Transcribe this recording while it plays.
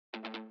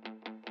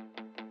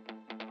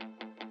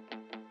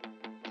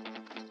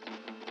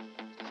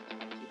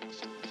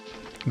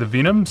The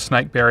Venom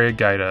Snake Barrier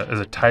Gaiter is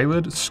a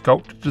tailored,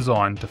 sculpted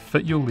design to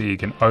fit your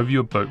leg and over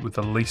your boot with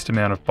the least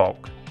amount of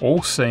bulk.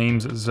 All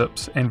seams,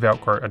 zips and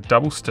Velcro are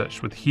double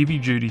stitched with heavy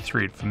duty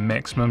thread for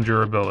maximum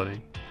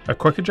durability. A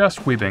quick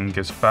adjust webbing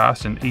gives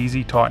fast and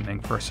easy tightening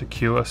for a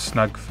secure,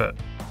 snug fit.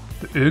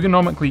 The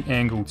ergonomically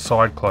angled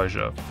side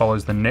closure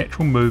follows the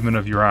natural movement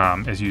of your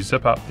arm as you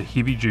zip up the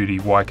heavy duty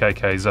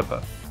YKK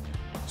zipper.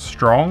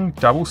 Strong,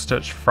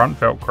 double-stitched front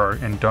Velcro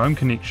and dome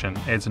connection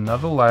adds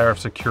another layer of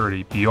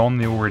security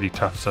beyond the already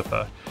tough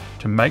zipper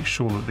to make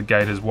sure that the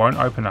gaiters won't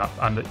open up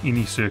under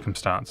any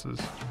circumstances.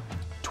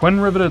 Twin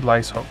riveted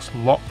lace hooks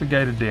lock the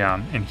gaiter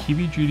down, and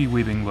heavy-duty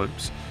webbing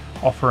loops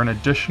offer an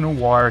additional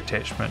wire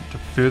attachment to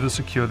further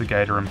secure the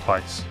gaiter in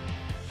place.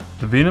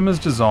 The Venom is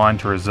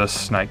designed to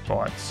resist snake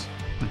bites.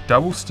 The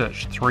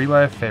double-stitched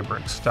 3-layer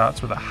fabric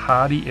starts with a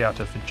hardy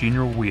outer for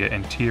general wear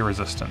and tear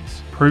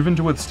resistance, proven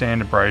to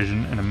withstand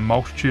abrasion in a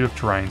multitude of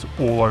terrains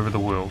all over the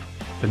world.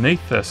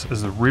 Beneath this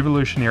is the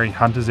revolutionary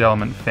Hunter's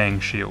Element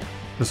Fang Shield.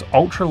 This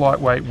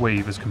ultra-lightweight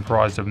weave is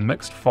comprised of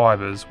mixed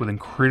fibres with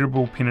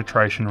incredible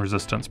penetration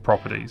resistance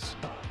properties.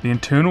 The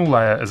internal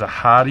layer is a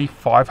hardy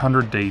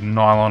 500D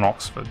nylon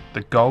Oxford,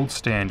 the gold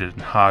standard in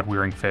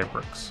hard-wearing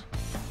fabrics.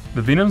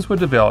 The Venoms were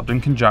developed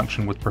in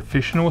conjunction with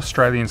professional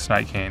Australian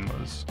snake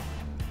handlers.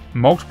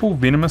 Multiple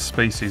venomous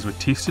species were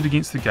tested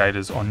against the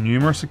gaiters on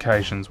numerous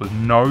occasions with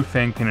no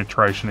fang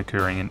penetration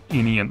occurring in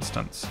any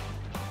instance.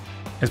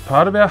 As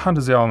part of our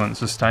Hunter's Element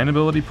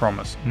sustainability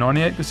promise,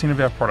 98%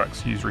 of our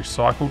products use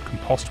recycled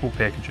compostable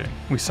packaging.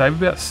 We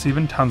save about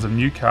 7 tonnes of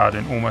new card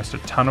and almost a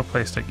tonne of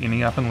plastic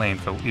ending up in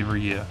landfill every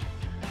year.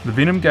 The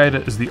Venom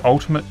Gaiter is the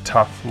ultimate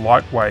tough,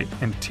 lightweight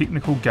and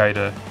technical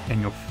gaiter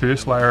and your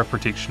first layer of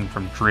protection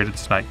from dreaded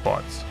snake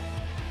bites.